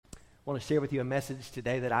I want to share with you a message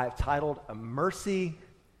today that I've titled A Mercy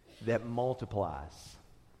That Multiplies.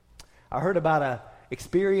 I heard about an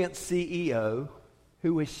experienced CEO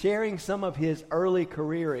who was sharing some of his early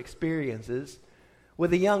career experiences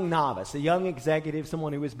with a young novice, a young executive,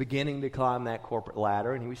 someone who was beginning to climb that corporate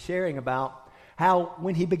ladder. And he was sharing about how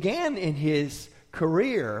when he began in his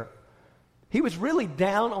career, he was really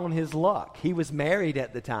down on his luck. He was married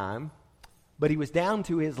at the time, but he was down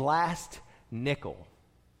to his last nickel.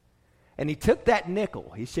 And he took that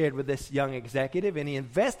nickel, he shared with this young executive, and he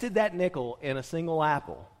invested that nickel in a single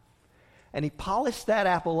apple. And he polished that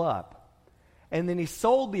apple up. And then he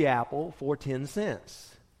sold the apple for 10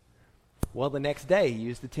 cents. Well, the next day he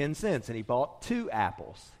used the 10 cents and he bought 2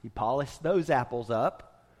 apples. He polished those apples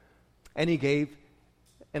up and he gave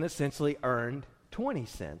and essentially earned 20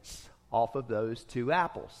 cents off of those 2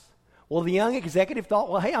 apples. Well, the young executive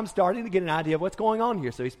thought, well, hey, I'm starting to get an idea of what's going on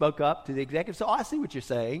here. So he spoke up to the executive. So I see what you're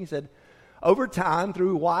saying. He said, over time,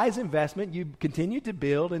 through wise investment, you continued to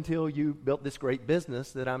build until you built this great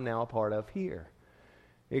business that I'm now a part of here.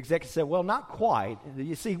 The executive said, well, not quite.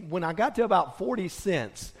 You see, when I got to about 40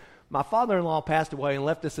 cents, my father-in-law passed away and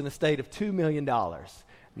left us an estate of $2 million.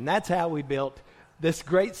 And that's how we built this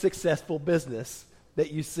great successful business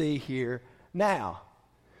that you see here now.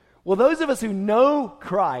 Well, those of us who know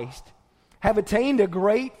Christ have attained a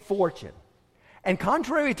great fortune. And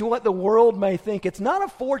contrary to what the world may think, it's not a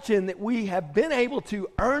fortune that we have been able to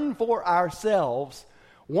earn for ourselves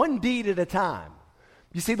one deed at a time.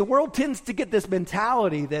 You see, the world tends to get this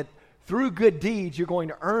mentality that through good deeds you're going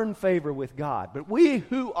to earn favor with God. But we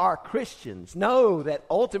who are Christians know that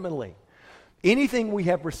ultimately anything we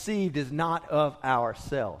have received is not of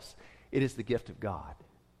ourselves. It is the gift of God.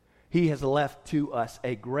 He has left to us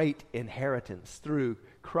a great inheritance through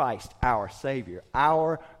Christ, our Savior.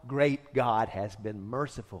 Our great God has been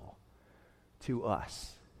merciful to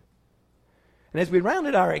us. And as we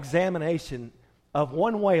rounded our examination of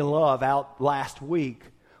one-way love out last week,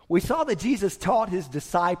 we saw that Jesus taught his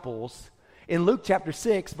disciples in Luke chapter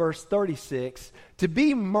 6, verse 36, to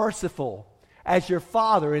be merciful as your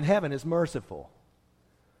Father in heaven is merciful.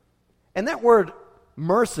 And that word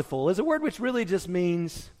merciful is a word which really just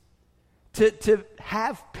means to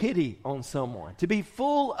have pity on someone, to be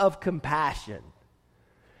full of compassion.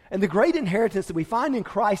 And the great inheritance that we find in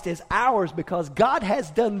Christ is ours because God has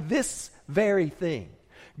done this very thing.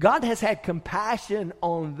 God has had compassion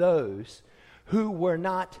on those who were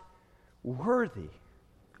not worthy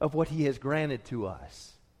of what he has granted to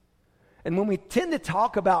us. And when we tend to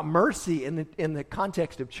talk about mercy in the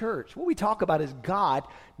context of church, what we talk about is God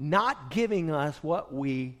not giving us what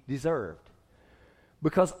we deserved.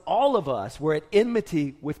 Because all of us were at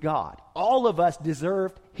enmity with God. All of us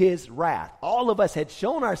deserved his wrath. All of us had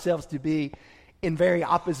shown ourselves to be in very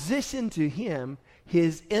opposition to him,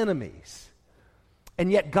 his enemies.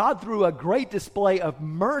 And yet God, through a great display of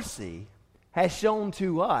mercy, has shown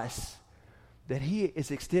to us that he is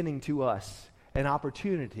extending to us an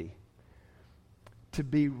opportunity to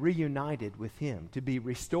be reunited with him, to be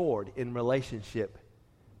restored in relationship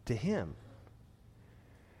to him.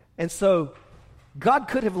 And so God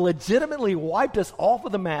could have legitimately wiped us off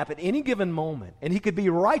of the map at any given moment, and he could be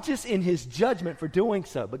righteous in his judgment for doing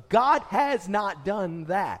so. But God has not done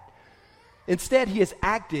that. Instead, he has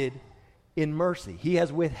acted in mercy. He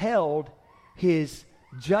has withheld his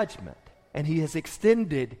judgment, and he has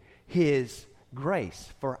extended his grace.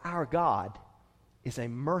 For our God is a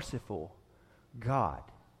merciful God.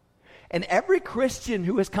 And every Christian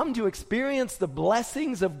who has come to experience the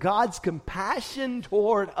blessings of God's compassion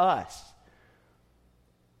toward us,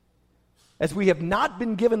 as we have not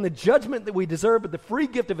been given the judgment that we deserve, but the free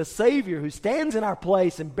gift of a Savior who stands in our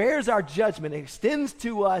place and bears our judgment and extends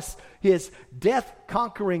to us his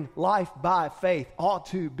death-conquering life by faith, ought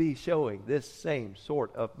to be showing this same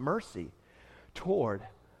sort of mercy toward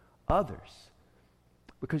others.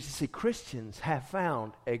 Because you see, Christians have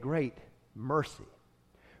found a great mercy.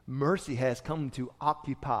 Mercy has come to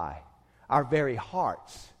occupy our very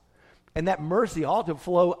hearts. And that mercy ought to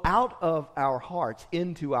flow out of our hearts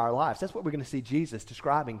into our lives. That's what we're going to see Jesus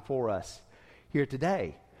describing for us here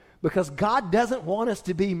today. Because God doesn't want us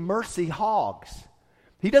to be mercy hogs.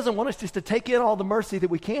 He doesn't want us just to take in all the mercy that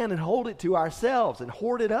we can and hold it to ourselves and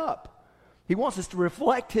hoard it up. He wants us to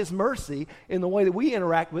reflect his mercy in the way that we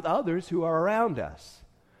interact with others who are around us.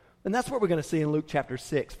 And that's what we're going to see in Luke chapter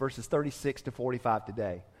 6, verses 36 to 45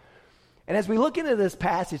 today. And as we look into this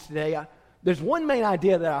passage today, there's one main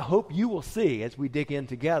idea that I hope you will see as we dig in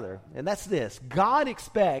together, and that's this. God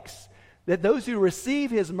expects that those who receive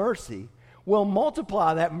his mercy will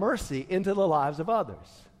multiply that mercy into the lives of others.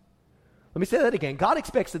 Let me say that again. God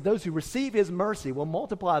expects that those who receive his mercy will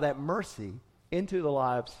multiply that mercy into the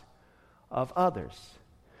lives of others.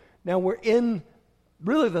 Now, we're in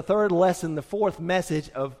really the third lesson, the fourth message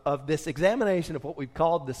of this examination of what we've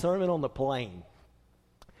called the Sermon on the Plain.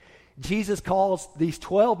 Jesus calls these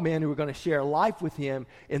 12 men who are going to share life with him,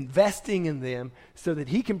 investing in them so that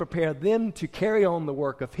he can prepare them to carry on the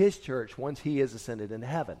work of his church once he is ascended into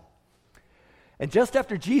heaven. And just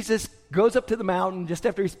after Jesus goes up to the mountain, just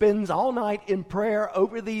after he spends all night in prayer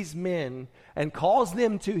over these men and calls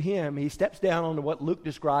them to him, he steps down onto what Luke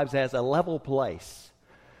describes as a level place.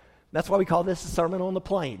 That's why we call this a Sermon on the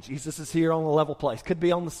Plain. Jesus is here on a level place. Could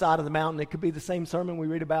be on the side of the mountain. It could be the same sermon we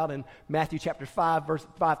read about in Matthew chapter 5, verse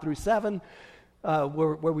 5 through 7,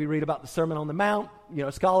 where we read about the Sermon on the Mount. You know,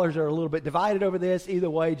 scholars are a little bit divided over this. Either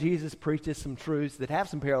way, Jesus preaches some truths that have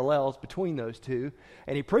some parallels between those two,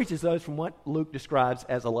 and he preaches those from what Luke describes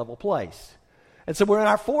as a level place. And so we're in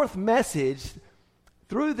our fourth message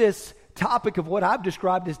through this topic of what I've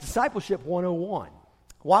described as Discipleship 101.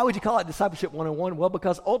 Why would you call it Discipleship 101? Well,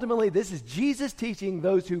 because ultimately this is Jesus teaching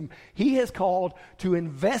those whom he has called to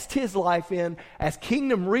invest his life in as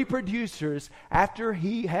kingdom reproducers after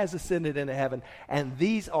he has ascended into heaven. And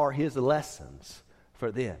these are his lessons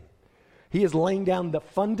for them. He is laying down the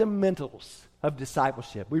fundamentals of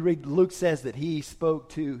discipleship. We read, Luke says that he spoke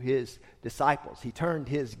to his disciples. He turned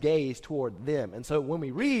his gaze toward them. And so when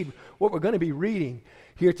we read what we're going to be reading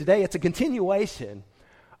here today, it's a continuation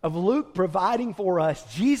of Luke providing for us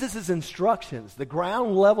Jesus' instructions, the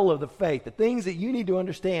ground level of the faith, the things that you need to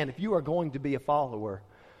understand if you are going to be a follower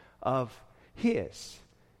of his.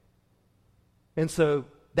 And so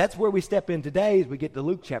that's where we step in today as we get to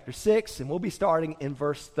Luke chapter 6, and we'll be starting in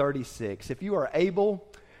verse 36. If you are able,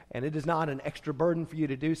 and it is not an extra burden for you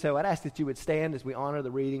to do so, I'd ask that you would stand as we honor the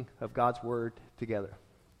reading of God's word together.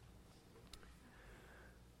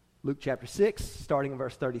 Luke chapter 6, starting in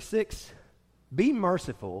verse 36. Be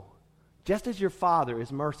merciful, just as your Father is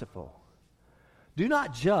merciful. Do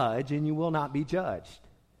not judge, and you will not be judged.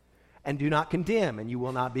 And do not condemn, and you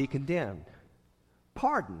will not be condemned.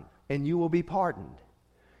 Pardon, and you will be pardoned.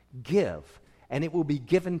 Give, and it will be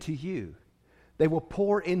given to you. They will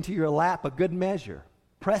pour into your lap a good measure,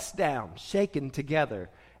 pressed down, shaken together,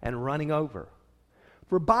 and running over.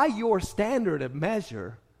 For by your standard of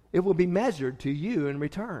measure, it will be measured to you in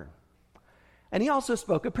return. And he also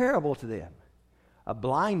spoke a parable to them. A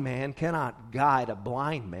blind man cannot guide a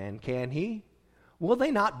blind man, can he? Will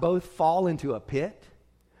they not both fall into a pit?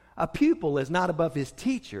 A pupil is not above his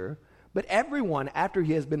teacher, but everyone after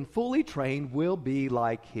he has been fully trained will be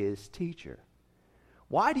like his teacher.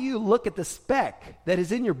 Why do you look at the speck that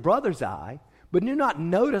is in your brother's eye, but do not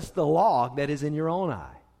notice the log that is in your own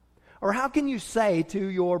eye? Or how can you say to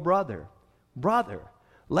your brother, Brother,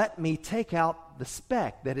 let me take out the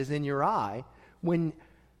speck that is in your eye, when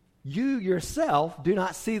you yourself do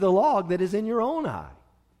not see the log that is in your own eye?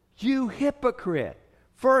 You hypocrite!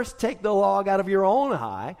 First take the log out of your own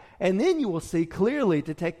eye, and then you will see clearly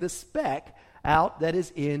to take the speck out that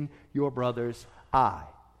is in your brother's eye.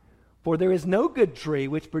 For there is no good tree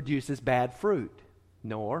which produces bad fruit,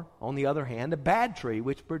 nor, on the other hand, a bad tree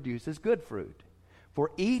which produces good fruit.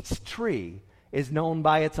 For each tree is known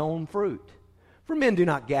by its own fruit. For men do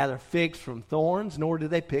not gather figs from thorns, nor do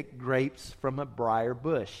they pick grapes from a briar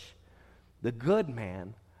bush. The good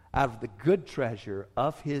man, out of the good treasure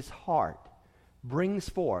of his heart, brings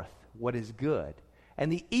forth what is good.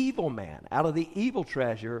 And the evil man, out of the evil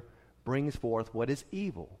treasure, brings forth what is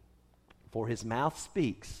evil. For his mouth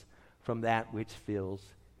speaks from that which fills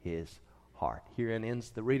his heart. Herein ends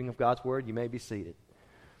the reading of God's word. You may be seated.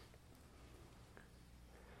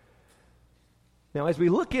 Now, as we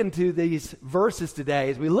look into these verses today,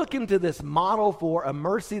 as we look into this model for a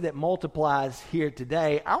mercy that multiplies here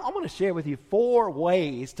today, I want to share with you 4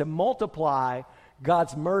 ways to multiply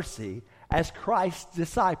God's mercy as Christ's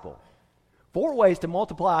disciple. 4 ways to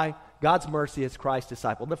multiply God's mercy as Christ's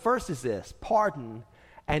disciple. The first is this: pardon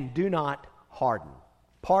and do not harden.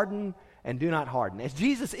 Pardon and do not harden. As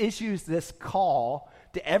Jesus issues this call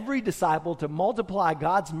to every disciple to multiply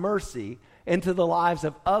God's mercy into the lives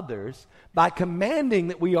of others by commanding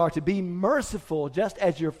that we are to be merciful just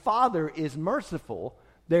as your Father is merciful,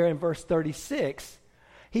 there in verse 36,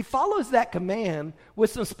 he follows that command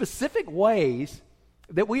with some specific ways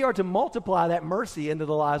that we are to multiply that mercy into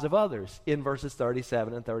the lives of others in verses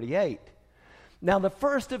 37 and 38. Now, the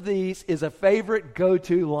first of these is a favorite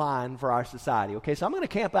go-to line for our society. Okay, so I'm going to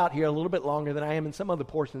camp out here a little bit longer than I am in some other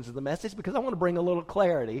portions of the message because I want to bring a little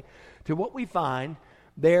clarity to what we find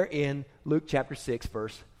there in Luke chapter 6,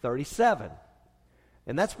 verse 37.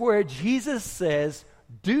 And that's where Jesus says,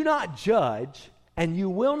 do not judge, and you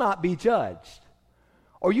will not be judged.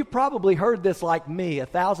 Or you've probably heard this like me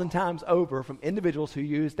 1,000 times over from individuals who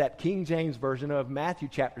use that King James version of Matthew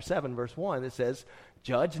chapter 7, verse 1 that says,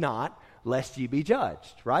 "Judge not, lest ye be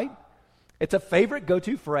judged," right? It's a favorite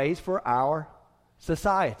go-to phrase for our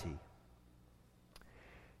society.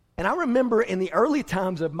 And I remember in the early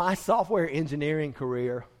times of my software engineering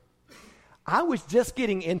career, I was just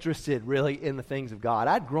getting interested really in the things of God.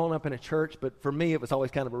 I'd grown up in a church, but for me it was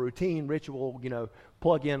always kind of a routine, ritual,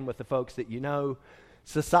 plug in with the folks that you know,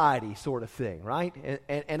 society sort of thing, right?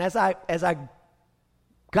 And as I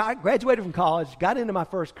graduated from college, got into my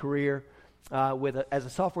first career as a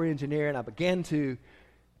software engineer, and I began to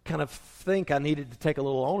kind of think I needed to take a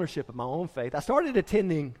little ownership of my own faith, I started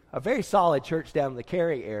attending a very solid church down in the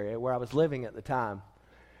Cary area where I was living at the time.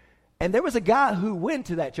 And there was a guy who went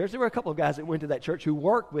to that church. There were a couple of guys that went to that church who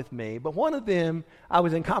worked with me, but one of them I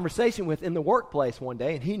was in conversation with in the workplace one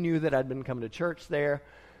day, and he knew that I'd been coming to church there.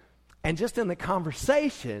 And just in the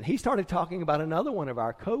conversation, he started talking about another one of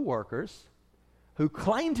our coworkers who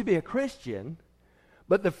claimed to be a Christian,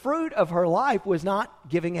 but the fruit of her life was not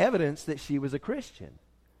giving evidence that she was a Christian.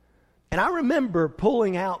 And I remember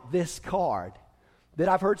pulling out this card that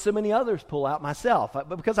I've heard so many others pull out myself,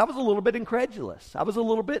 because I was a little bit incredulous. I was a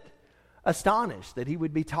little bit astonished that he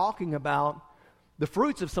would be talking about the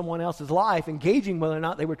fruits of someone else's life, engaging whether or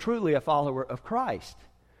not they were truly a follower of Christ.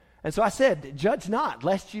 And so I said, "Judge not,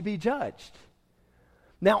 lest you be judged."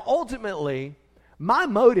 Now, ultimately, my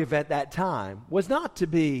motive at that time was not to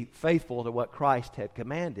be faithful to what Christ had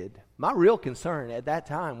commanded. My real concern at that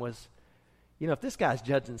time was, if this guy's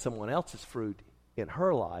judging someone else's fruit in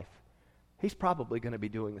her life, he's probably going to be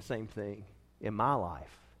doing the same thing in my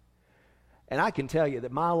life. And I can tell you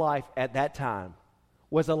that my life at that time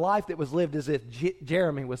was a life that was lived as if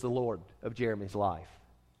Jeremy was the Lord of Jeremy's life.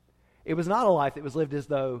 It was not a life that was lived as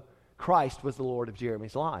though Christ was the Lord of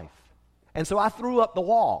Jeremy's life. And so I threw up the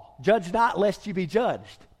wall. "Judge not, lest you be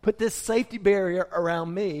judged." Put this safety barrier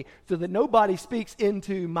around me so that nobody speaks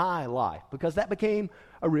into my life, because that became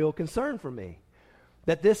a real concern for me.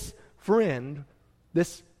 That this friend,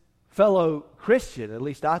 this fellow Christian, at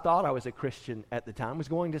least I thought I was a Christian at the time, was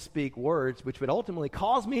going to speak words which would ultimately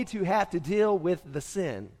cause me to have to deal with the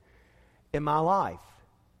sin in my life.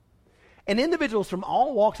 And individuals from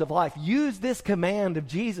all walks of life use this command of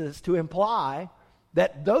Jesus to imply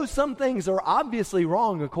that though some things are obviously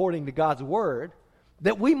wrong according to God's word,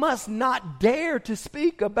 that we must not dare to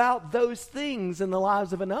speak about those things in the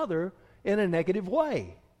lives of another in a negative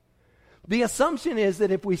way. The assumption is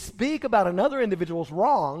that if we speak about another individual's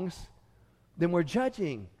wrongs, then we're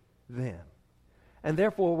judging them. And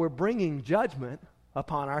therefore, we're bringing judgment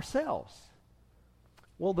upon ourselves.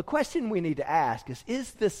 Well, the question we need to ask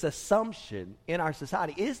is this assumption in our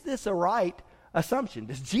society, is this a right assumption?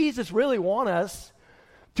 Does Jesus really want us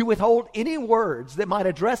to withhold any words that might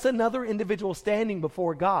address another individual standing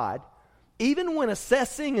before God, even when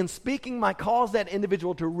assessing and speaking might cause that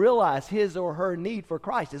individual to realize his or her need for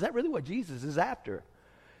Christ? Is that really what Jesus is after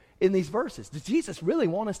in these verses? Does Jesus really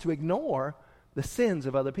want us to ignore the sins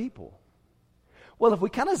of other people? Well, if we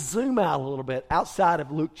kind of zoom out a little bit outside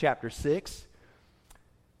of Luke chapter 6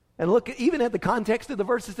 and look even at the context of the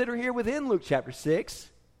verses that are here within Luke chapter 6,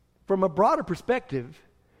 from a broader perspective,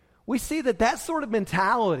 we see that sort of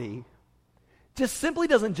mentality just simply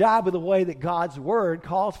doesn't jive with the way that God's word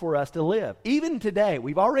calls for us to live. Even today,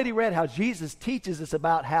 we've already read how Jesus teaches us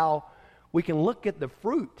about how we can look at the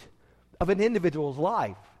fruit of an individual's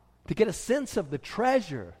life to get a sense of the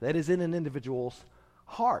treasure that is in an individual's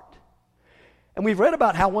heart. And we've read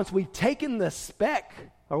about how once we've taken the speck,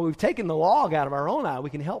 or we've taken the log out of our own eye,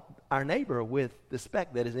 we can help our neighbor with the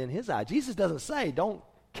speck that is in his eye. Jesus doesn't say, don't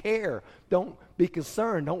care, don't be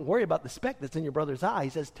concerned, don't worry about the speck that's in your brother's eye. He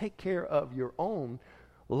says, take care of your own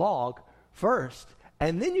log first,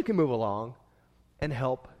 and then you can move along and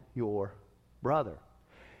help your brother.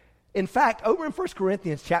 In fact, over in 1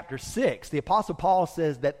 Corinthians chapter 6, the Apostle Paul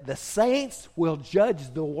says that the saints will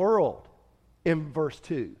judge the world in verse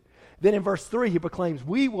 2. Then in verse 3, he proclaims,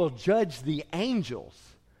 we will judge the angels.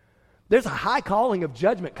 There's a high calling of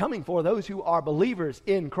judgment coming for those who are believers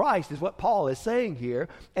in Christ, is what Paul is saying here.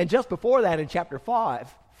 And just before that, in chapter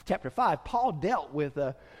 5, Paul dealt with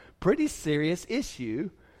a pretty serious issue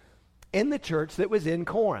in the church that was in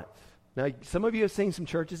Corinth. Now, some of you have seen some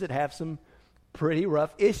churches that have some pretty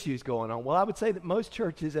rough issues going on. Well, I would say that most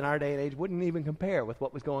churches in our day and age wouldn't even compare with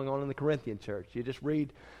what was going on in the Corinthian church. You just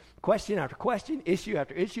read question after question, issue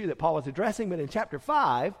after issue that Paul was addressing. But in chapter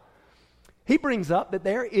 5, he brings up that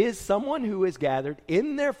there is someone who is gathered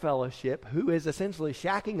in their fellowship who is essentially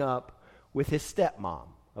shacking up with his stepmom,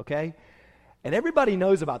 okay? And everybody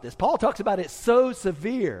knows about this. Paul talks about it so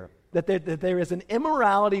severe that there is an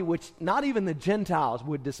immorality which not even the Gentiles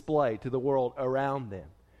would display to the world around them.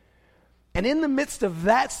 And in the midst of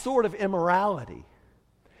that sort of immorality,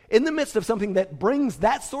 in the midst of something that brings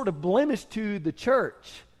that sort of blemish to the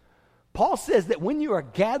church, Paul says that when you are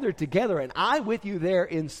gathered together, and I with you there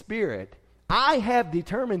in spirit, I have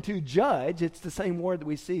determined to judge. It's the same word that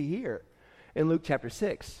we see here in Luke chapter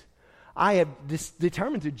 6. I have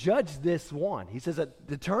determined to judge this one. He says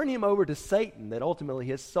to turn him over to Satan, that ultimately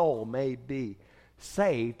his soul may be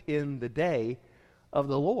saved in the day of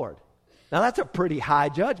the Lord. Now that's a pretty high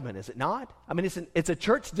judgment, is it not? I mean, it's a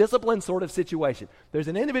church discipline sort of situation. There's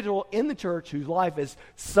an individual in the church whose life is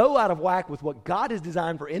so out of whack with what God has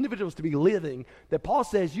designed for individuals to be living that Paul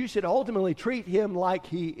says you should ultimately treat him like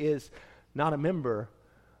he is not a member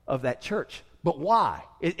of that church. But why?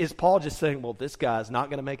 Is Paul just saying, well, this guy's not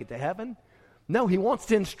going to make it to heaven? No, he wants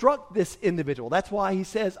to instruct this individual. That's why he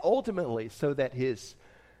says ultimately so that his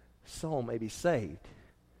soul may be saved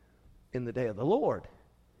in the day of the Lord.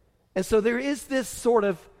 And so there is this sort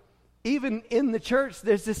of, even in the church,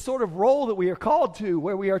 there's this sort of role that we are called to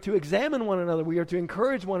where we are to examine one another, we are to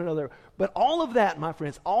encourage one another. But all of that, my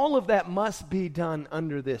friends, all of that must be done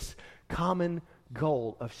under this common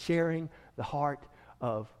goal of sharing the heart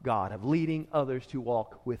of God, of leading others to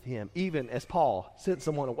walk with him. Even as Paul sent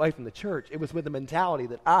someone away from the church, it was with the mentality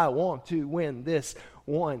that I want to win this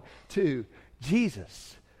one to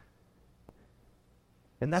Jesus.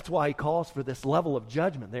 And that's why he calls for this level of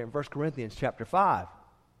judgment there in 1 Corinthians chapter 5.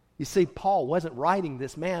 You see, Paul wasn't writing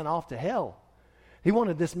this man off to hell. He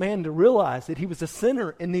wanted this man to realize that he was a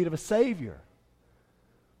sinner in need of a Savior.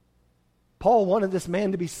 Paul wanted this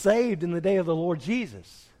man to be saved in the day of the Lord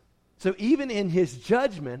Jesus. So even in his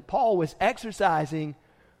judgment, Paul was exercising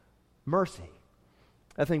mercy.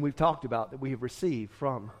 A thing we've talked about that we have received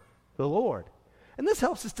from the Lord. And this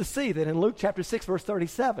helps us to see that in Luke chapter 6, verse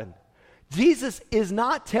 37, Jesus is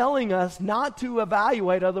not telling us not to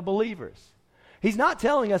evaluate other believers. He's not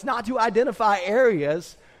telling us not to identify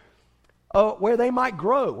areas where they might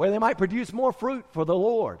grow, where they might produce more fruit for the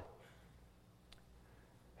Lord.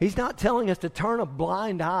 He's not telling us to turn a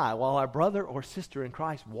blind eye while our brother or sister in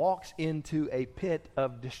Christ walks into a pit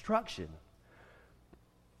of destruction.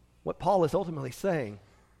 What Paul is ultimately saying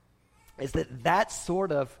is that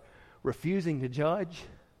sort of refusing to judge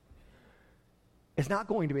is not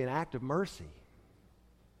going to be an act of mercy.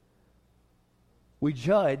 We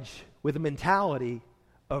judge with a mentality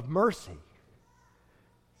of mercy.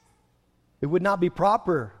 It would not be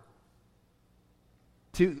proper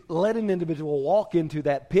to let an individual walk into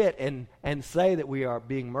that pit and say that we are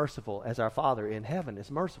being merciful as our Father in heaven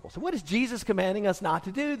is merciful. So what is Jesus commanding us not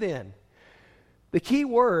to do then? The key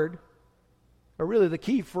word, or really the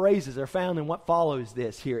key phrases, are found in what follows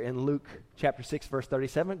this here in Luke chapter 6, verse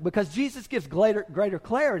 37, because Jesus gives greater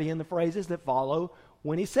clarity in the phrases that follow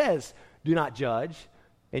when he says, do not judge,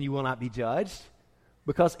 and you will not be judged.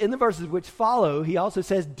 Because in the verses which follow, he also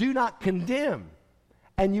says, do not condemn,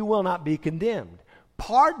 and you will not be condemned.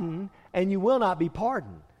 Pardon, and you will not be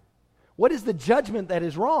pardoned. What is the judgment that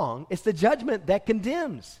is wrong? It's the judgment that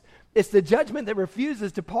condemns. It's the judgment that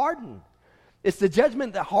refuses to pardon. It's the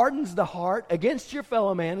judgment that hardens the heart against your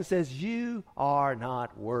fellow man and says, you are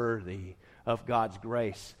not worthy of God's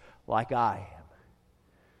grace like I am.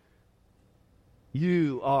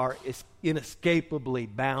 You are inescapably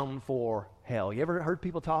bound for hell. You ever heard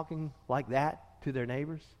people talking like that to their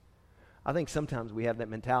neighbors? I think sometimes we have that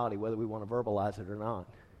mentality whether we want to verbalize it or not.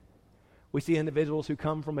 We see individuals who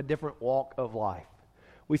come from a different walk of life.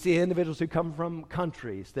 We see individuals who come from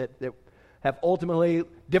countries that have ultimately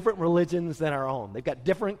different religions than our own. They've got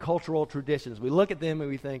different cultural traditions. We look at them and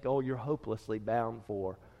we think, oh, you're hopelessly bound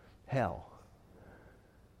for hell.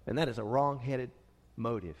 And that is a wrong-headed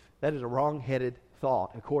motive. That is a wrong-headed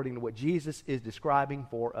thought according to what Jesus is describing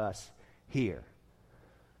for us here.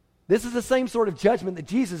 This is the same sort of judgment that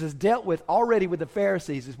Jesus has dealt with already with the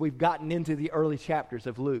Pharisees as we've gotten into the early chapters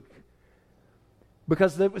of Luke.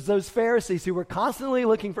 Because there was those Pharisees who were constantly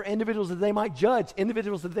looking for individuals that they might judge,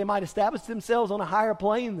 individuals that they might establish themselves on a higher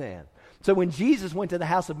plane than. So when Jesus went to the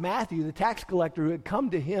house of Matthew, the tax collector who had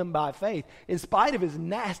come to him by faith, in spite of his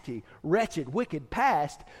nasty, wretched, wicked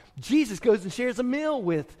past, Jesus goes and shares a meal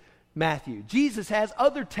with Matthew. Jesus has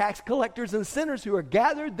other tax collectors and sinners who are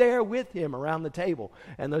gathered there with him around the table.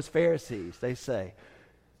 And those Pharisees, they say,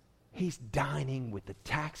 he's dining with the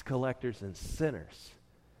tax collectors and sinners.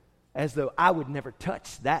 As though I would never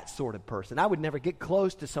touch that sort of person. I would never get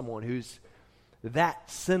close to someone who's that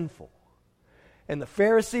sinful. And the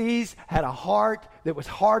Pharisees had a heart that was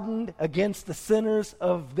hardened against the sinners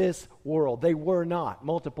of this world. They were not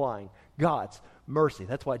multiplying God's mercy.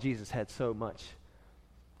 That's why Jesus had so much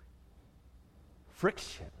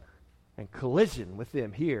friction and collision with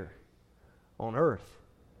them here on earth.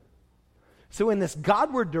 So in this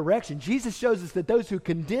Godward direction, Jesus shows us that those who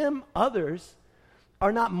condemn others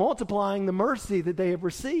are not multiplying the mercy that they have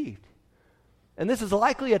received. And this is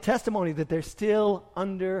likely a testimony that they're still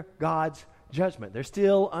under God's judgment. They're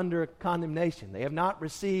still under condemnation. They have not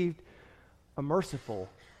received a merciful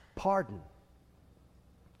pardon.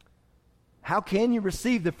 How can you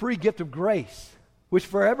receive the free gift of grace, which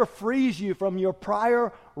forever frees you from your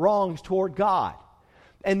prior wrongs toward God,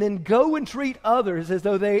 and then go and treat others as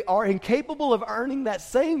though they are incapable of earning that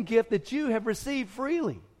same gift that you have received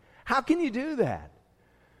freely? How can you do that?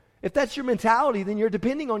 If that's your mentality, then you're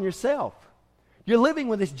depending on yourself. You're living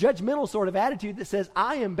with this judgmental sort of attitude that says,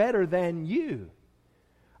 I am better than you.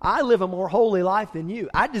 I live a more holy life than you.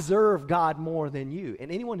 I deserve God more than you.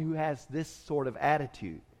 And anyone who has this sort of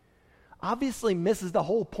attitude obviously misses the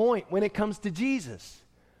whole point when it comes to Jesus.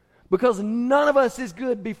 Because none of us is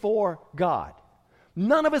good before God.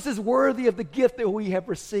 None of us is worthy of the gift that we have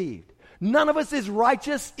received. None of us is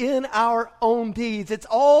righteous in our own deeds. It's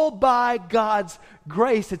all by God's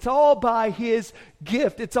grace. It's all by His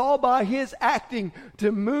gift. It's all by His acting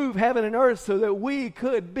to move heaven and earth so that we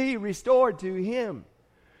could be restored to Him.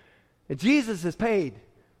 And Jesus has paid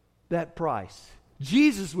that price.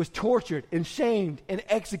 Jesus was tortured and shamed and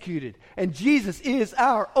executed. And Jesus is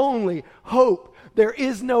our only hope. There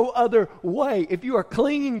is no other way. If you are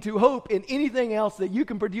clinging to hope in anything else that you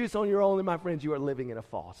can produce on your own, then my friends, you are living in a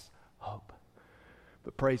false hope.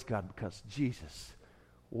 But praise God, because Jesus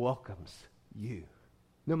welcomes you.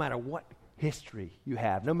 No matter what history you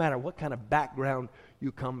have, no matter what kind of background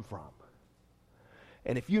you come from.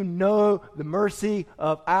 And if you know the mercy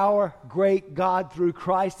of our great God through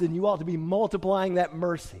Christ, then you ought to be multiplying that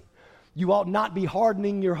mercy. You ought not be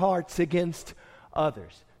hardening your hearts against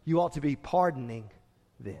others. You ought to be pardoning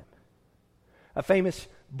them. A famous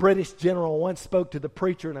British general once spoke to the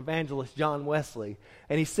preacher and evangelist John Wesley,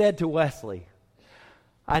 and he said to Wesley,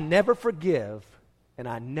 I never forgive and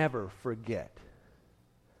I never forget.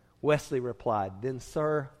 Wesley replied, then,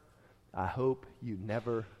 sir, I hope you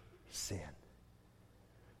never sin.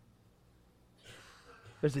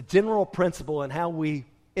 There's a general principle in how we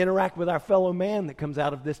interact with our fellow man that comes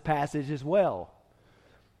out of this passage as well,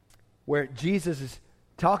 where Jesus is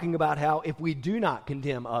talking about how if we do not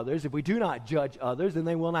condemn others, if we do not judge others, then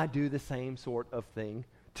they will not do the same sort of thing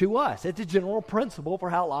to us. It's a general principle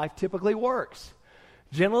for how life typically works.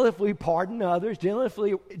 Generally, if we pardon others,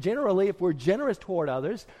 generally, if we're generous toward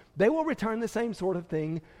others, they will return the same sort of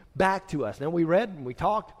thing back to us. Now, we read and we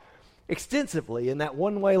talked extensively in that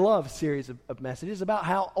One Way Love series of messages about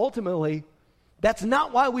how ultimately that's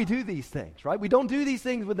not why we do these things, right? We don't do these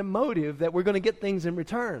things with the motive that we're going to get things in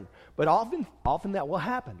return. But often that will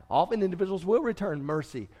happen. Often individuals will return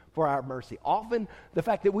mercy for our mercy. Often the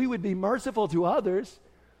fact that we would be merciful to others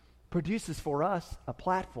produces for us a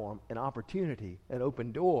platform, an opportunity, an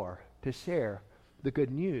open door to share the good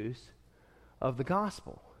news of the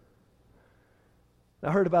gospel.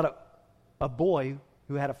 I heard about a boy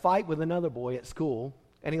who had a fight with another boy at school,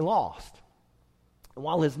 and he lost. And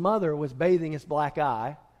while his mother was bathing his black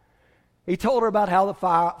eye, he told her about how the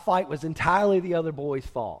fight was entirely the other boy's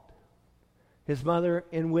fault. His mother,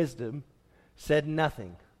 in wisdom, said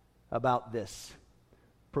nothing about this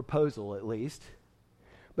proposal, at least.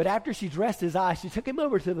 But after she dressed his eye, she took him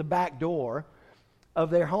over to the back door of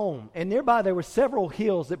their home. And nearby there were several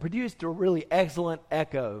hills that produced a really excellent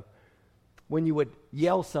echo when you would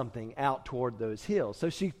yell something out toward those hills. So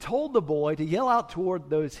she told the boy to yell out toward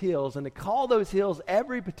those hills and to call those hills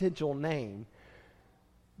every potential name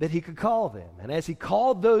that he could call them. And as he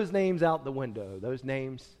called those names out the window, those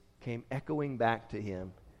names came echoing back to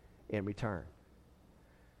him in return.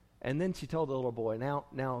 And then she told the little boy,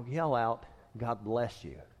 now yell out, God bless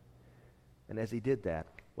you. And as he did that,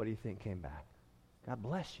 what do you think came back? God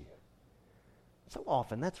bless you. So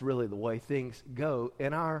often, that's really the way things go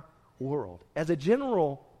in our world. As a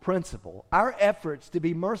general principle, our efforts to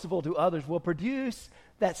be merciful to others will produce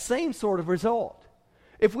that same sort of result.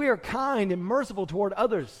 If we are kind and merciful toward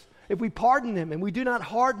others, if we pardon them and we do not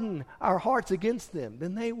harden our hearts against them,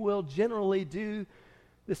 then they will generally do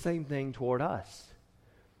the same thing toward us.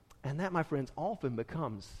 And that, my friends, often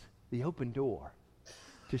becomes the open door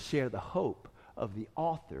to share the hope of the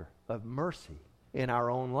author of mercy in our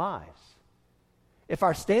own lives. If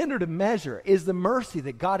our standard of measure is the mercy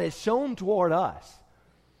that God has shown toward us,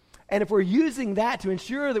 and if we're using that to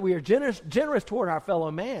ensure that we are generous toward our fellow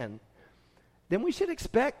man, then we should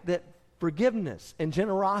expect that forgiveness and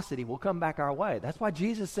generosity will come back our way. That's why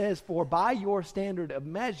Jesus says, for by your standard of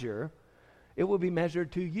measure, it will be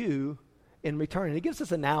measured to you in return. And it gives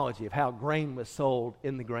us an analogy of how grain was sold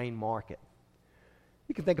in the grain market.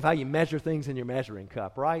 You can think of how you measure things in your measuring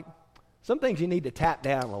cup, right? Some things you need to tap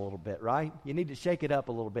down a little bit, right? You need to shake it up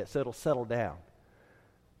a little bit so it'll settle down.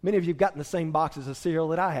 Many of you have gotten the same boxes of cereal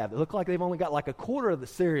that I have. They look like they've only got like a quarter of the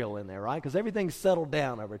cereal in there, right? Because everything's settled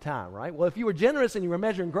down over time, right? Well, if you were generous and you were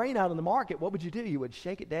measuring grain out in the market, what would you do? You would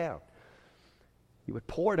shake it down. You would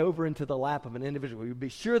pour it over into the lap of an individual. You would be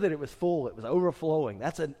sure that it was full, it was overflowing.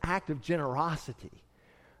 That's an act of generosity.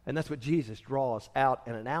 And that's what Jesus draws out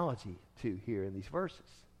an analogy to here in these verses.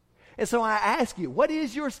 And so I ask you, what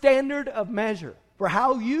is your standard of measure for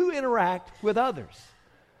how you interact with others?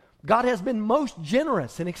 God has been most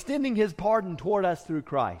generous in extending his pardon toward us through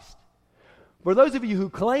Christ. For those of you who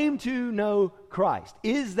claim to know Christ,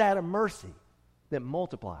 is that a mercy that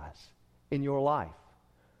multiplies in your life?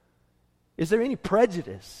 Is there any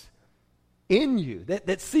prejudice in you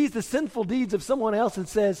that sees the sinful deeds of someone else and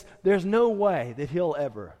says, there's no way that he'll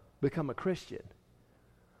ever become a Christian?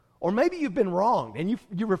 Or maybe you've been wronged and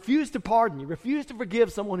you refuse to pardon, you refuse to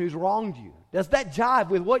forgive someone who's wronged you. Does that jive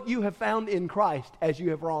with what you have found in Christ as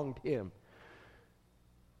you have wronged him?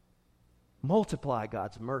 Multiply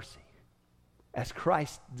God's mercy as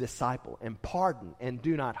Christ's disciple and pardon and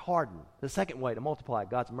do not harden. The second way to multiply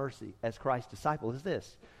God's mercy as Christ's disciple is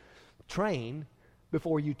this: train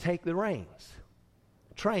before you take the reins.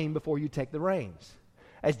 Train before you take the reins.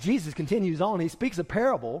 As Jesus continues on, he speaks a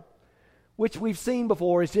parable which we've seen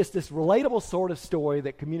before is just this relatable sort of story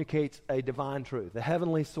that communicates a divine truth, a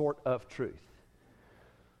heavenly sort of truth.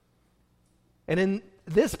 And in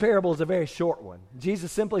this parable is a very short one.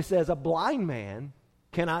 Jesus simply says, a blind man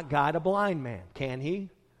cannot guide a blind man, can he?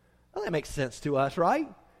 Well, that makes sense to us, right?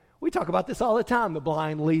 We talk about this all the time, the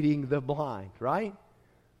blind leading the blind, right?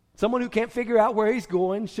 Someone who can't figure out where he's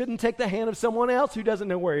going shouldn't take the hand of someone else who doesn't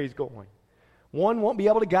know where he's going. One won't be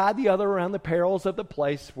able to guide the other around the perils of the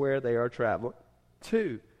place where they are traveling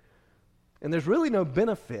to. And there's really no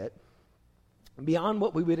benefit beyond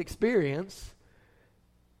what we would experience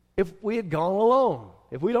if we had gone alone.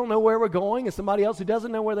 If we don't know where we're going and somebody else who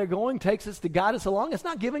doesn't know where they're going takes us to guide us along, it's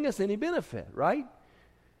not giving us any benefit, right?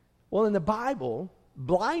 Well, in the Bible,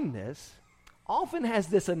 blindness often has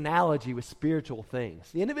this analogy with spiritual things.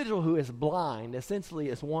 The individual who is blind essentially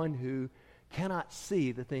is one who cannot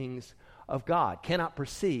see the things of God, cannot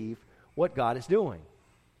perceive what God is doing.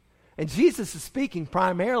 And Jesus is speaking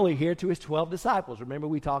primarily here to his 12 disciples. Remember,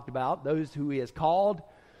 we talked about those who he has called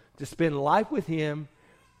to spend life with him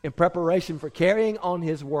in preparation for carrying on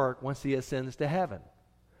his work once he ascends to heaven.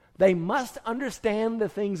 They must understand the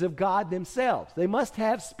things of God themselves. They must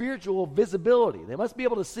have spiritual visibility. They must be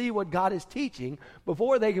able to see what God is teaching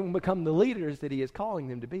before they can become the leaders that he is calling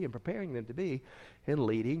them to be and preparing them to be in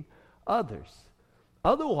leading others.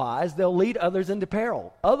 Otherwise, they'll lead others into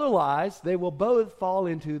peril. Otherwise, they will both fall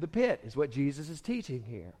into the pit, is what Jesus is teaching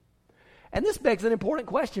here. And this begs an important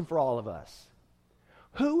question for all of us.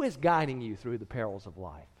 Who is guiding you through the perils of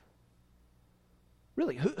life?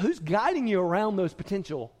 Really, who's guiding you around those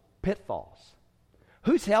potential pitfalls?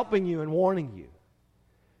 Who's helping you and warning you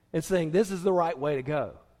and saying, this is the right way to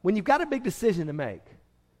go? When you've got a big decision to make,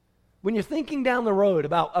 when you're thinking down the road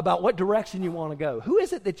about what direction you want to go, who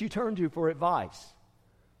is it that you turn to for advice?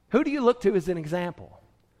 Who do you look to as an example?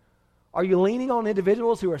 Are you leaning on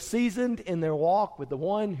individuals who are seasoned in their walk with the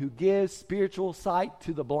one who gives spiritual sight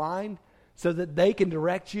to the blind so that they can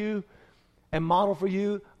direct you and model for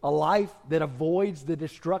you a life that avoids the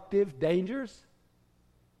destructive dangers?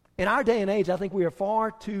 In our day and age, I think we are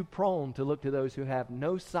far too prone to look to those who have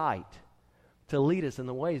no sight to lead us in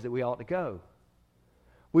the ways that we ought to go.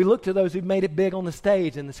 We look to those who've made it big on the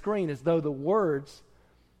stage and the screen as though the words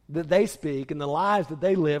that they speak and the lives that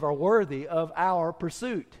they live are worthy of our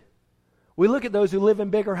pursuit. We look at those who live in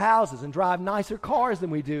bigger houses and drive nicer cars than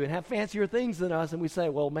we do and have fancier things than us, and we say,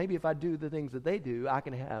 well, maybe if I do the things that they do, I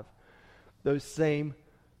can have those same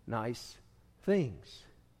nice things.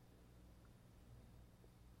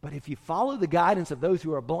 But if you follow the guidance of those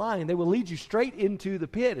who are blind, they will lead you straight into the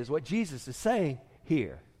pit, is what Jesus is saying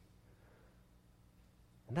here.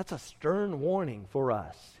 And that's a stern warning for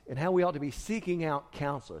us and how we ought to be seeking out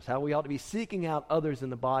counselors, how we ought to be seeking out others in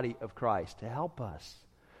the body of Christ to help us.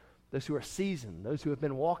 Those who are seasoned, those who have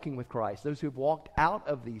been walking with Christ, those who have walked out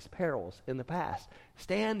of these perils in the past.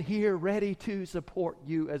 Stand here ready to support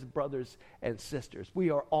you as brothers and sisters. We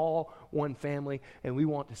are all one family, and we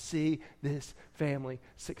want to see this family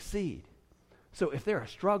succeed. So if there are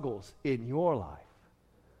struggles in your life,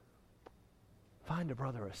 find a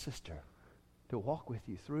brother or sister to walk with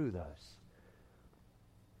you through those.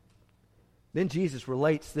 Then Jesus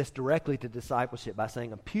relates this directly to discipleship by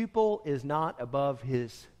saying, a pupil is not above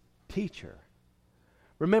his teacher.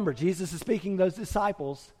 Remember, Jesus is speaking to those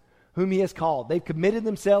disciples whom he has called. They've committed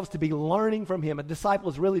themselves to be learning from him. A disciple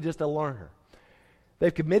is really just a learner.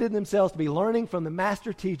 They've committed themselves to be learning from the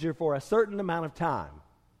master teacher for a certain amount of time.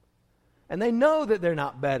 And they know that they're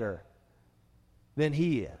not better than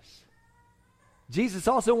he is. Jesus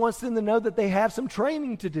also wants them to know that they have some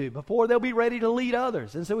training to do before they'll be ready to lead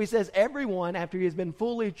others. And so he says everyone, after he has been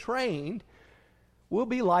fully trained, will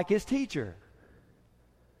be like his teacher.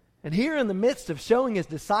 And here in the midst of showing his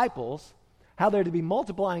disciples how they're to be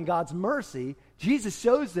multiplying God's mercy, Jesus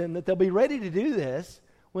shows them that they'll be ready to do this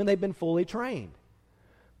when they've been fully trained.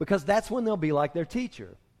 Because that's when they'll be like their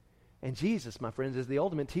teacher. And Jesus, my friends, is the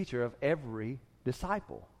ultimate teacher of every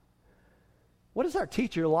disciple. What is our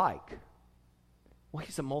teacher like? Well,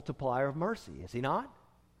 he's a multiplier of mercy, is he not?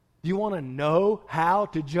 Do you want to know how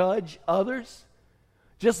to judge others?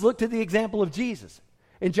 Just look to the example of Jesus.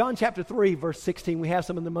 In John chapter 3, verse 16, we have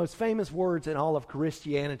some of the most famous words in all of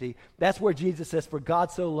Christianity. That's where Jesus says, "For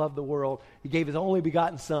God so loved the world, he gave his only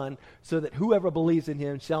begotten Son, so that whoever believes in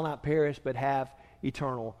him shall not perish but have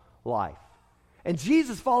eternal life." And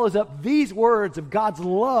Jesus follows up these words of God's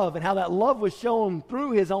love and how that love was shown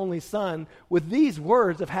through his only Son with these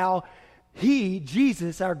words of how he,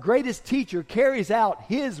 Jesus, our greatest teacher, carries out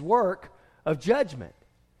his work of judgment.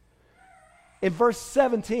 In verse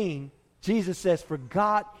 17, Jesus says, "For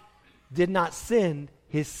God did not send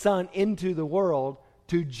his Son into the world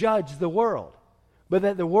to judge the world, but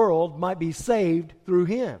that the world might be saved through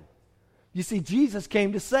him." You see, Jesus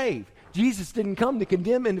came to save. Jesus didn't come to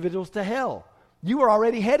condemn individuals to hell. You were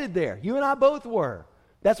already headed there. You and I both were.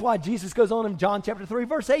 That's why Jesus goes on in John chapter 3,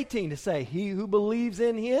 verse 18 to say, "He who believes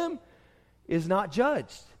in him is not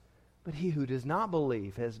judged, but he who does not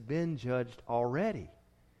believe has been judged already,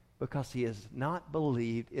 because he has not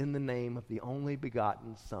believed in the name of the only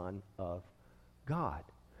begotten Son of God."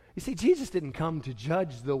 You see, Jesus didn't come to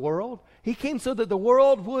judge the world. He came so that the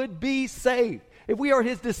world would be saved. If we are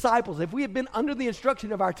his disciples, if we have been under the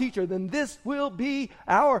instruction of our teacher, then this will be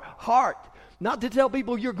our heart. Not to tell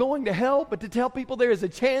people you're going to hell, but to tell people there is a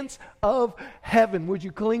chance of heaven. Would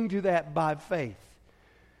you cling to that by faith?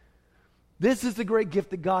 This is the great gift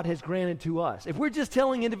that God has granted to us. If we're just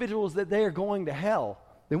telling individuals that they are going to hell,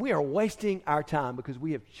 then we are wasting our time because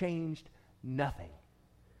we have changed nothing.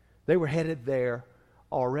 They were headed there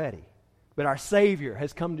already. But our Savior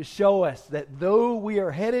has come to show us that though we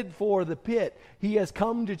are headed for the pit, he has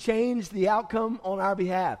come to change the outcome on our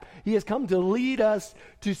behalf. He has come to lead us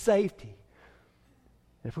to safety.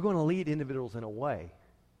 And if we're going to lead individuals in a way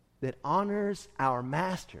that honors our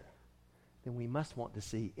Master, then we must want to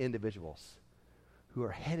see individuals who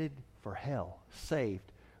are headed for hell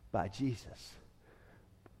saved by Jesus,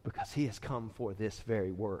 because he has come for this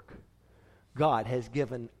very work. God has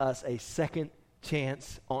given us a second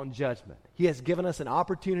chance on judgment. He has given us an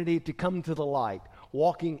opportunity to come to the light,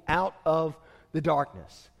 walking out of the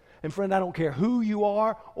darkness. And friend, I don't care who you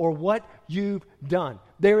are or what you've done.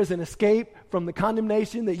 There is an escape from the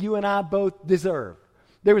condemnation that you and I both deserve.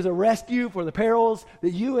 There is a rescue for the perils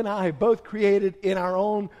that you and I have both created in our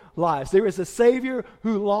own lives. There is a Savior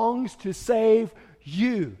who longs to save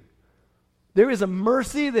you. There is a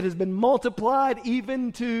mercy that has been multiplied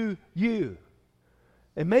even to you.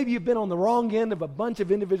 And maybe you've been on the wrong end of a bunch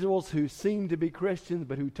of individuals who seem to be Christians,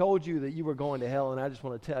 but who told you that you were going to hell. And I just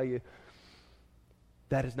want to tell you,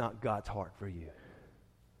 that is not God's heart for you.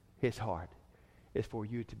 His heart is for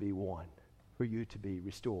you to be one, for you to be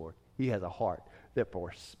restored. He has a heart that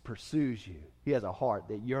pursues you. He has a heart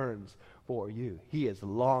that yearns for you. He is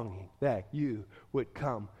longing that you would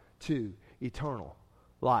come to eternal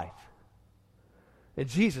life. And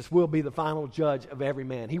Jesus will be the final judge of every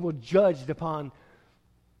man. He will judge upon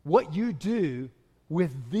what you do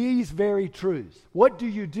with these very truths. What do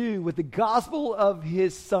you do with the gospel of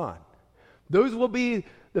his Son? Those will be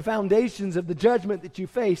the foundations of the judgment that you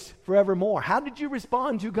face forevermore. How did you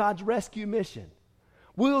respond to God's rescue mission?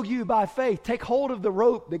 Will you, by faith, take hold of the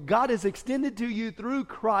rope that God has extended to you through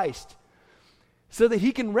Christ so that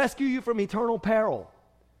he can rescue you from eternal peril?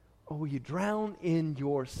 Or will you drown in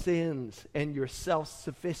your sins and your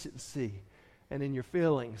self-sufficiency and in your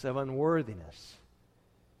feelings of unworthiness?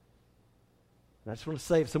 And I just want to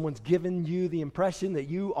say, if someone's given you the impression that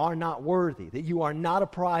you are not worthy, that you are not a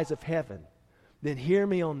prize of heaven, then hear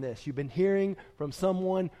me on this. You've been hearing from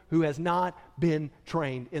someone who has not been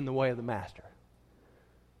trained in the way of the Master.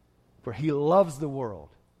 For he loves the world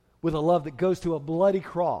with a love that goes to a bloody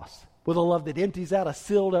cross, with a love that empties out a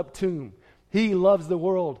sealed up tomb. He loves the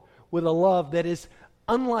world with a love that is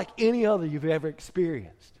unlike any other you've ever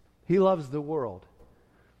experienced. He loves the world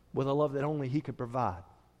with a love that only He could provide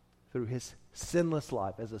through His sinless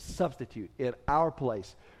life as a substitute in our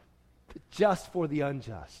place, just for the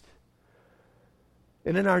unjust.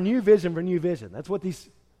 And in our new vision for New Vision, that's what these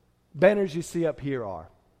banners you see up here are.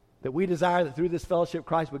 That we desire that through this fellowship,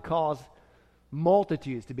 Christ would cause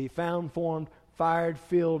multitudes to be found, formed, fired,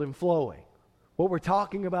 filled, and flowing. What we're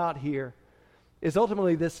talking about here is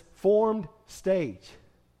ultimately this formed stage.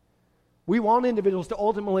 We want individuals to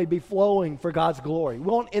ultimately be flowing for God's glory. We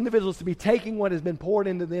want individuals to be taking what has been poured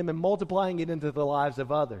into them and multiplying it into the lives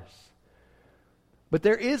of others. But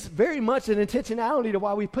there is very much an intentionality to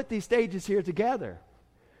why we put these stages here together.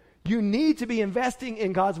 You need to be investing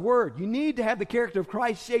in God's Word. You need to have the character of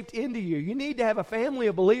Christ shaped into you. You need to have a family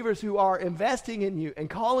of believers who are investing in you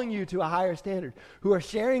and calling you to a higher standard, who are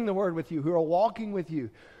sharing the Word with you, who are walking with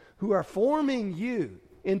you, who are forming you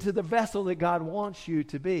into the vessel that God wants you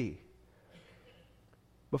to be.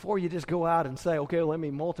 Before you just go out and say, okay, well, let me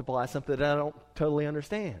multiply something that I don't totally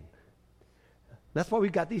understand. That's why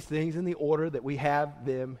we've got these things in the order that we have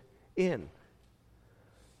them in.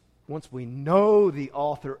 Once we know the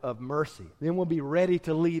author of mercy, then we'll be ready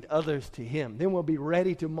to lead others to Him. Then we'll be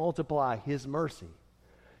ready to multiply His mercy.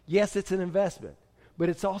 Yes, it's an investment, but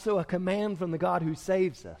it's also a command from the God who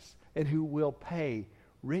saves us and who will pay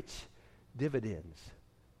rich dividends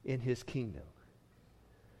in His kingdom.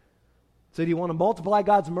 So do you want to multiply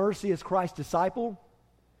God's mercy as Christ's disciple?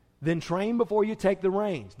 Then train before you take the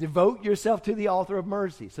reins. Devote yourself to the author of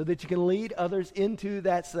mercy so that you can lead others into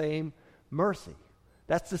that same mercy.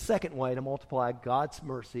 That's the second way to multiply God's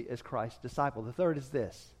mercy as Christ's disciple. The third is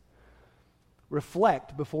this: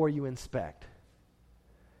 reflect before you inspect.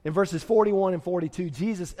 In verses 41 and 42,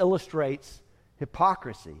 Jesus illustrates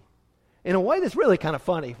hypocrisy in a way that's really kind of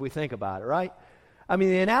funny if we think about it, right? I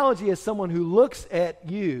mean, the analogy is someone who looks at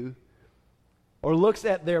you or looks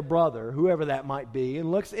at their brother, whoever that might be, and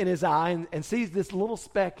looks in his eye and sees this little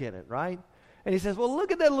speck in it, right? And he says, well,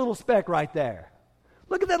 look at that little speck right there.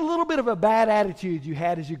 Look at that little bit of a bad attitude you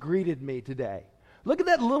had as you greeted me today. Look at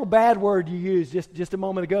that little bad word you used just a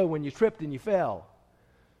moment ago when you tripped and you fell.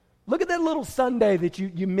 Look at that little Sunday that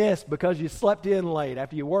you missed because you slept in late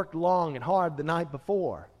after you worked long and hard the night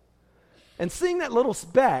before. And seeing that little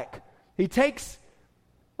speck, he takes,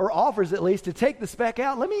 or offers at least, to take the speck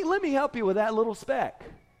out. Let me help you with that little speck.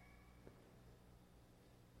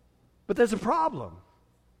 But there's a problem.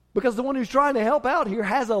 Because the one who's trying to help out here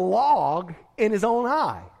has a log in his own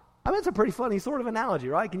eye. I mean, it's a pretty funny sort of analogy,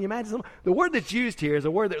 right? Can you imagine? The word that's used here is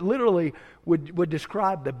a word that literally would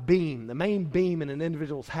describe the beam, the main beam in an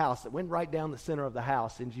individual's house that went right down the center of the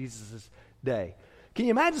house in Jesus' day. Can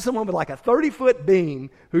you imagine someone with like a 30-foot beam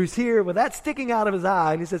who's here with that sticking out of his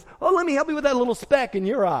eye, and he says, oh, let me help you with that little speck in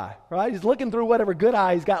your eye, right? He's looking through whatever good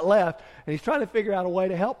eye he's got left, and he's trying to figure out a way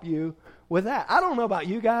to help you with that. I don't know about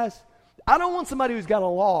you guys. I don't want somebody who's got a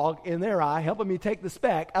log in their eye helping me take the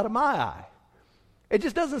speck out of my eye. It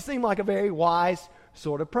just doesn't seem like a very wise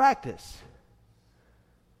sort of practice.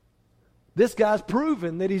 This guy's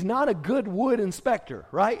proven that he's not a good wood inspector,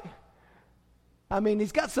 right? I mean,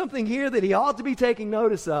 he's got something here that he ought to be taking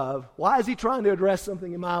notice of. Why is he trying to address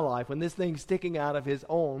something in my life when this thing's sticking out of his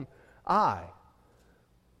own eye?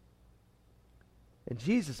 And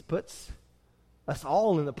Jesus puts us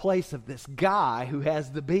all in the place of this guy who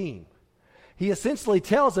has the beam. He essentially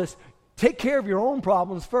tells us, take care of your own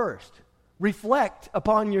problems first. Reflect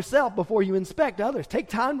upon yourself before you inspect others. Take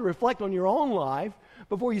time to reflect on your own life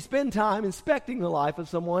before you spend time inspecting the life of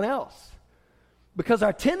someone else. Because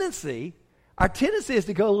our tendency is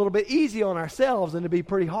to go a little bit easy on ourselves and to be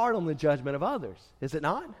pretty hard on the judgment of others. Is it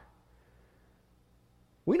not?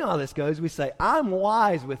 We know how this goes. We say, I'm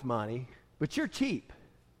wise with money, but you're cheap.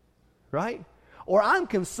 Right? Or I'm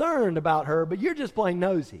concerned about her, but you're just plain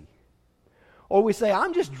nosy. Or we say,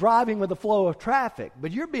 I'm just driving with the flow of traffic,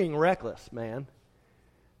 but you're being reckless, man.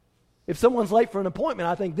 If someone's late for an appointment,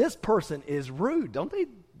 I think this person is rude. Don't they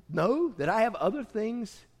know that I have other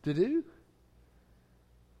things to do?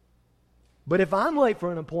 But if I'm late for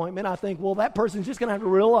an appointment, I think, well, that person's just going to have to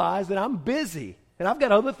realize that I'm busy and I've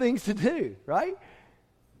got other things to do, right?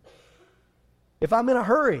 If I'm in a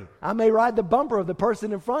hurry, I may ride the bumper of the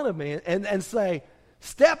person in front of me and say,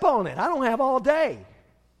 step on it. I don't have all day.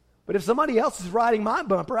 But if somebody else is riding my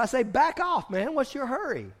bumper, I say, back off, man. What's your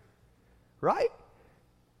hurry? Right?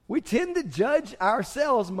 We tend to judge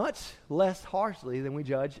ourselves much less harshly than we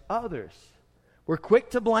judge others. We're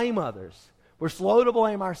quick to blame others. We're slow to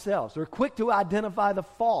blame ourselves. We're quick to identify the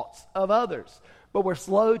faults of others, but we're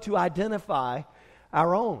slow to identify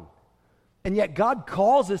our own. And yet God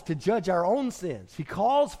calls us to judge our own sins. He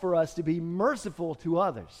calls for us to be merciful to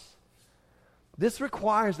others. this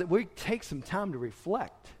requires that we take some time to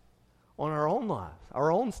reflect on our own lives,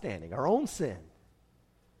 our own standing, our own sin.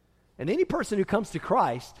 And any person who comes to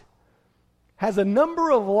Christ has a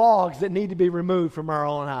number of logs that need to be removed from our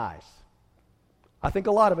own eyes. I think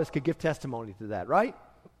a lot of us could give testimony to that, right?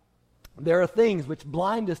 There are things which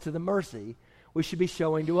blind us to the mercy we should be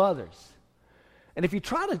showing to others. And if you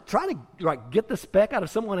try to like, get the speck out of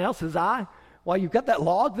someone else's eye while you've got that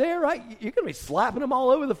log there, right, you're going to be slapping them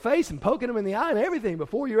all over the face and poking them in the eye and everything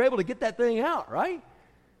before you're able to get that thing out, right?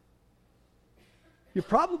 You're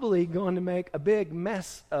probably going to make a big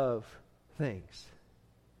mess of things.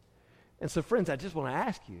 And so, friends, I just want to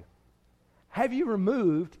ask you, have you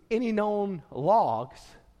removed any known logs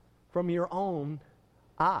from your own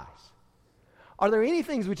eyes? Are there any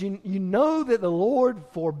things which you know that the Lord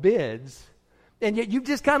forbids, and yet you've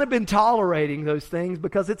just kind of been tolerating those things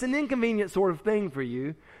because it's an inconvenient sort of thing for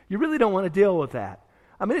you? You really don't want to deal with that.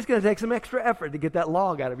 I mean, it's going to take some extra effort to get that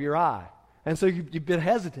log out of your eye. And so you've been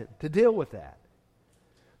hesitant to deal with that.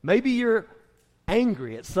 Maybe you're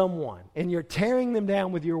angry at someone and you're tearing them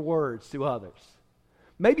down with your words to others.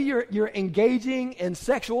 Maybe you're engaging in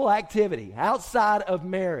sexual activity outside of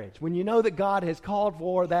marriage when you know that God has called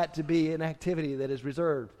for that to be an activity that is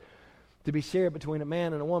reserved to be shared between a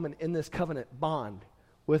man and a woman in this covenant bond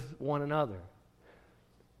with one another.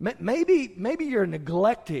 Maybe you're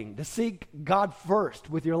neglecting to seek God first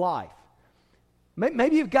with your life.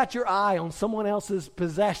 Maybe you've got your eye on someone else's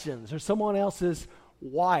possessions or someone else's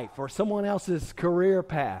wife or someone else's career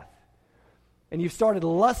path. And you've started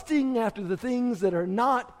lusting after the things that are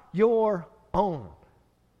not your own.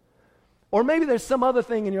 Or maybe there's some other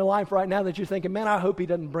thing in your life right now that you're thinking, man, I hope he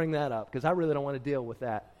doesn't bring that up because I really don't want to deal with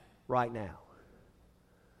that right now.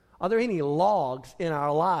 Are there any logs in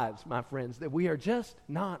our lives, my friends, that we are just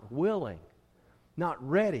not willing, not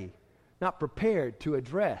ready, not prepared to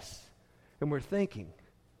address? And we're thinking,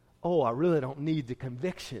 oh, I really don't need the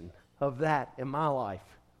conviction of that in my life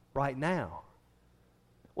right now.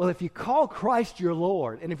 Well, if you call Christ your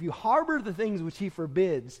Lord, and if you harbor the things which he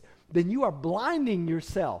forbids, then you are blinding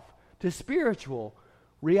yourself to spiritual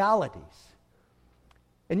realities.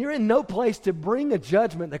 And you're in no place to bring a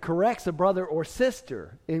judgment that corrects a brother or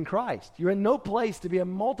sister in Christ. You're in no place to be a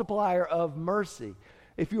multiplier of mercy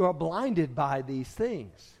if you are blinded by these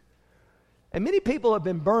things. And many people have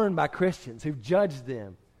been burned by Christians who've judged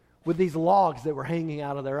them with these logs that were hanging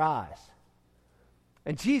out of their eyes.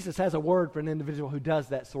 And Jesus has a word for an individual who does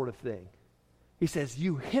that sort of thing. He says,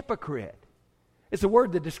 you hypocrite. It's a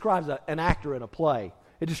word that describes an actor in a play.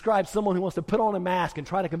 It describes someone who wants to put on a mask and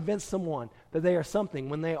try to convince someone that they are something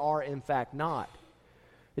when they are in fact not.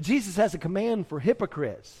 And Jesus has a command for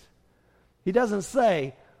hypocrites. He doesn't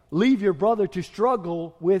say, leave your brother to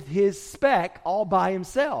struggle with his speck all by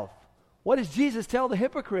himself. What does Jesus tell the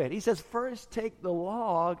hypocrite? He says, first take the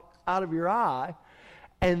log out of your eye,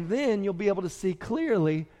 and then you'll be able to see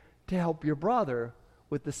clearly to help your brother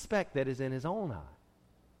with the speck that is in his own eye.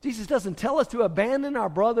 Jesus doesn't tell us to abandon our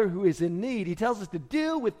brother who is in need. He tells us to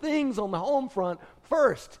deal with things on the home front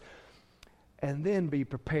first, and then be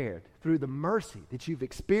prepared through the mercy that you've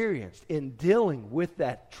experienced in dealing with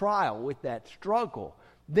that trial, with that struggle.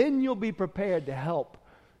 Then you'll be prepared to help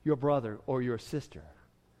your brother or your sister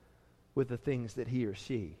with the things that he or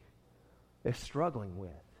she is struggling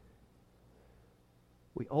with.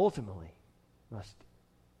 We ultimately must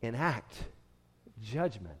enact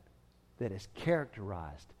judgment that is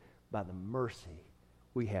characterized by the mercy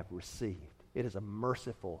we have received. It is a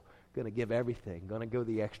merciful, going to give everything, going to go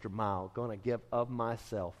the extra mile, going to give of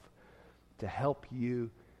myself to help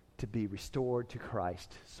you to be restored to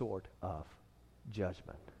Christ sort of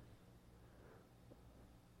judgment.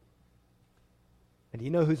 And do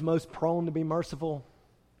you know who's most prone to be merciful?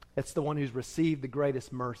 It's the one who's received the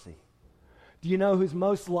greatest mercy. Do you know who's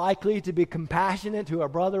most likely to be compassionate to a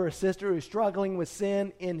brother or sister who's struggling with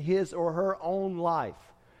sin in his or her own life?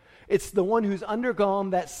 It's the one who's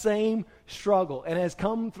undergone that same struggle and has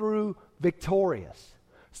come through victorious.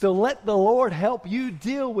 So let the Lord help you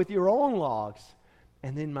deal with your own logs,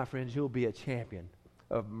 and then, my friends, you'll be a champion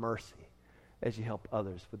of mercy as you help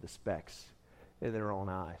others with the specks in their own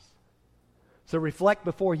eyes. So reflect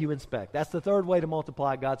before you inspect. That's the third way to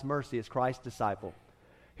multiply God's mercy as Christ's disciple.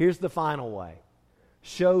 Here's the final way.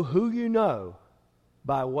 Show who you know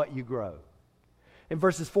by what you grow. In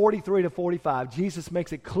verses 43 to 45, Jesus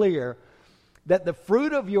makes it clear that the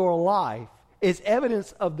fruit of your life is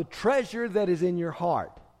evidence of the treasure that is in your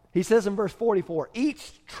heart. He says in verse 44,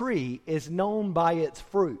 each tree is known by its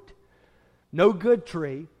fruit. No good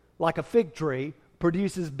tree, like a fig tree,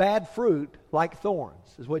 produces bad fruit like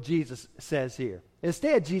thorns, is what Jesus says here.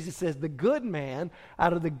 Instead, Jesus says the good man,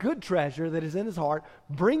 out of the good treasure that is in his heart,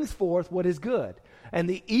 brings forth what is good. And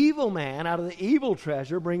the evil man, out of the evil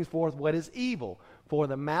treasure, brings forth what is evil. For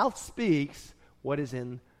the mouth speaks what is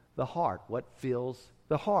in the heart, what fills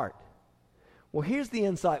the heart. Well, here's the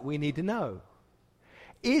insight we need to know.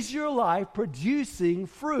 Is your life producing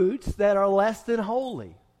fruits that are less than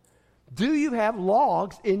holy? Do you have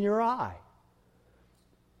logs in your eye?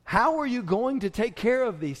 How are you going to take care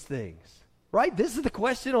of these things? Right? This is the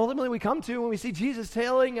question ultimately we come to when we see Jesus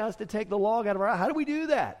telling us to take the log out of our eye. How do we do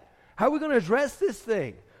that? How are we going to address this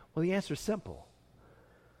thing? Well, the answer is simple.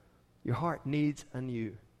 Your heart needs a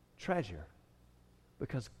new treasure.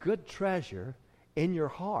 Because good treasure in your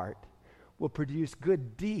heart will produce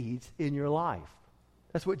good deeds in your life.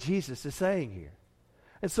 That's what Jesus is saying here.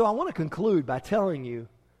 And so I want to conclude by telling you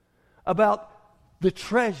about the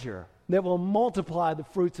treasure that will multiply the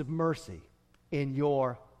fruits of mercy in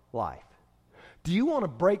your life. Do you want to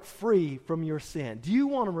break free from your sin? Do you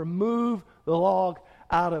want to remove the log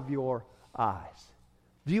out of your eyes?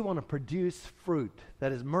 Do you want to produce fruit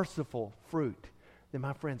that is merciful fruit? Then,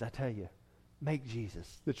 my friends, I tell you, make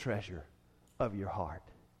Jesus the treasure of your heart.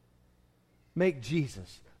 Make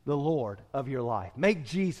Jesus the Lord of your life. Make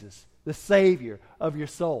Jesus the Savior of your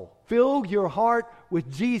soul. Fill your heart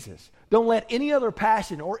with Jesus. Don't let any other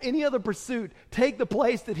passion or any other pursuit take the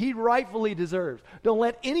place that he rightfully deserves. Don't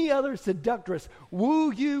let any other seductress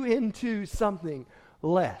woo you into something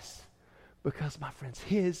less. Because, my friends,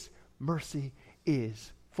 his mercy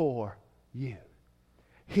is for you.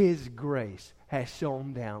 His grace has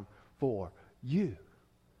shone down for you.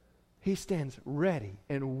 He stands ready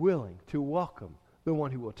and willing to welcome the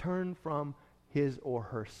one who will turn from his or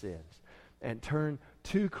her sins and turn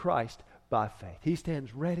to Christ by faith. He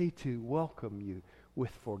stands ready to welcome you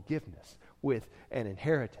with forgiveness, with an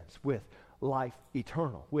inheritance, with life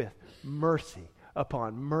eternal, with mercy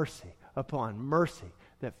upon mercy upon mercy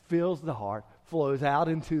that fills the heart, flows out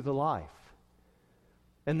into the life.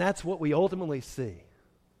 And that's what we ultimately see,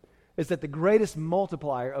 is that the greatest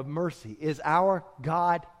multiplier of mercy is our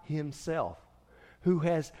God himself, who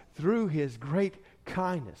has, through his great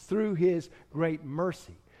kindness, through his great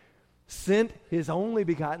mercy, sent his only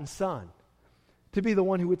begotten Son to be the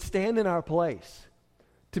one who would stand in our place,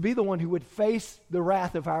 to be the one who would face the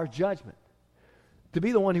wrath of our judgment, to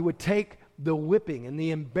be the one who would take the whipping and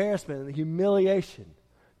the embarrassment and the humiliation,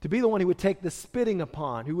 to be the one who would take the spitting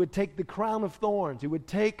upon, who would take the crown of thorns, who would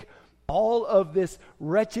take all of this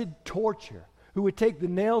wretched torture, who would take the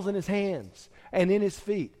nails in his hands and in his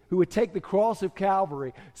feet, who would take the cross of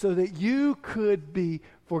Calvary so that you could be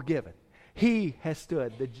forgiven. He has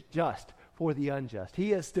stood the just for the unjust.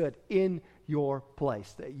 He has stood in your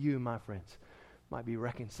place that you, my friends, might be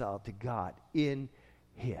reconciled to God in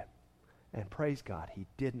him. And praise God, he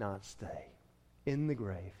did not stay in the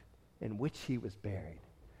grave in which he was buried,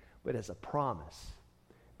 but as a promise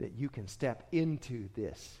that you can step into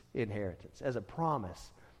this inheritance, as a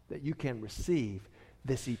promise that you can receive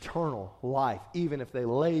this eternal life, even if they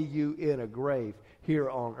lay you in a grave here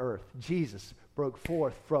on earth. Jesus broke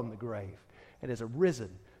forth from the grave and has arisen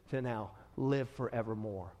to now live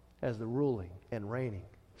forevermore as the ruling and reigning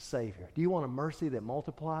Savior. Do you want a mercy that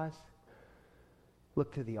multiplies?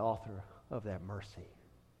 Look to the author of that mercy,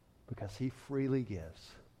 because he freely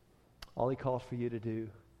gives. All he calls for you to do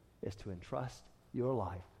is to entrust your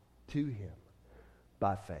life to him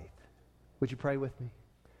by faith. Would you pray with me?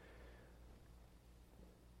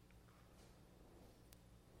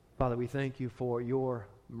 Father, we thank you for your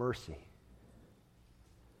mercy.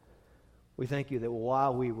 We thank you that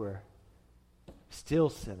while we were still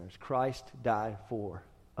sinners, Christ died for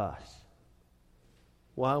us.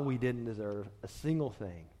 While we didn't deserve a single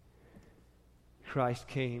thing, Christ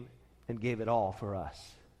came and gave it all for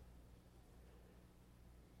us.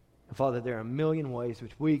 And Father, there are a million ways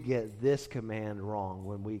which we get this command wrong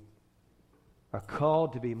when we are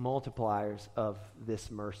called to be multipliers of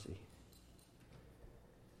this mercy.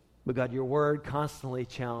 But God, your word constantly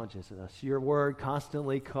challenges us. Your word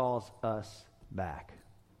constantly calls us back.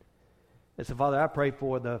 And so, Father, I pray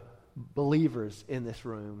for the believers in this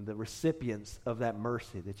room, the recipients of that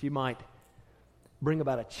mercy, that you might bring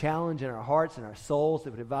about a challenge in our hearts and our souls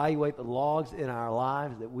that would evaluate the logs in our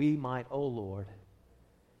lives, that we might, oh Lord,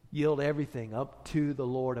 yield everything up to the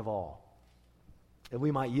Lord of all. That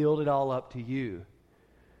we might yield it all up to you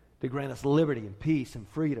to grant us liberty and peace and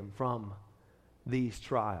freedom from these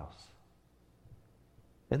trials.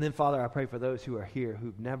 And then, Father, I pray for those who are here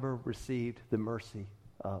who've never received the mercy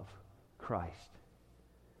of Christ.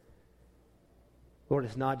 Lord,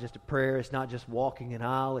 it's not just a prayer, it's not just walking an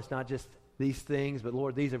aisle, it's not just these things, but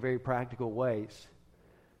Lord, these are very practical ways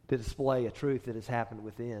to display a truth that has happened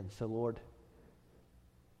within. So, Lord,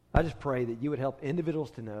 I just pray that you would help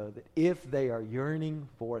individuals to know that if they are yearning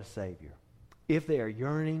for a Savior, if they are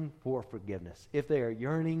yearning for forgiveness, if they are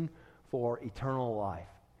yearning for eternal life,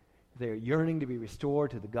 if they are yearning to be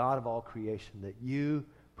restored to the God of all creation, that you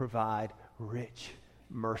provide rich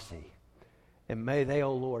mercy. And may they,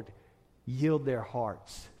 O Lord, yield their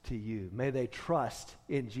hearts to you. May they trust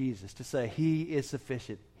in Jesus to say, He is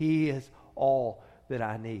sufficient. He is all that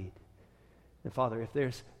I need. And Father, if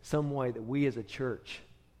there's some way that we as a church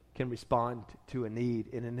can respond to a need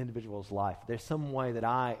in an individual's life, if there's some way that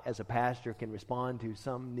I as a pastor can respond to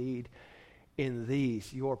some need in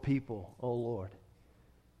these, your people, O Lord,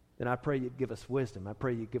 then I pray you'd give us wisdom. I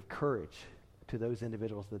pray you'd give courage to those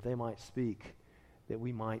individuals that they might speak, that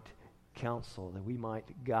we might counsel, that we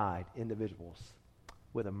might guide individuals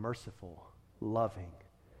with a merciful, loving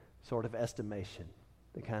sort of estimation,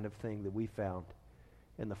 the kind of thing that we found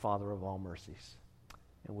in the Father of all mercies.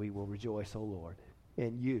 And we will rejoice, O Lord,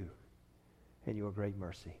 in you and your great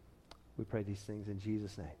mercy. We pray these things in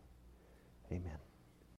Jesus' name. Amen.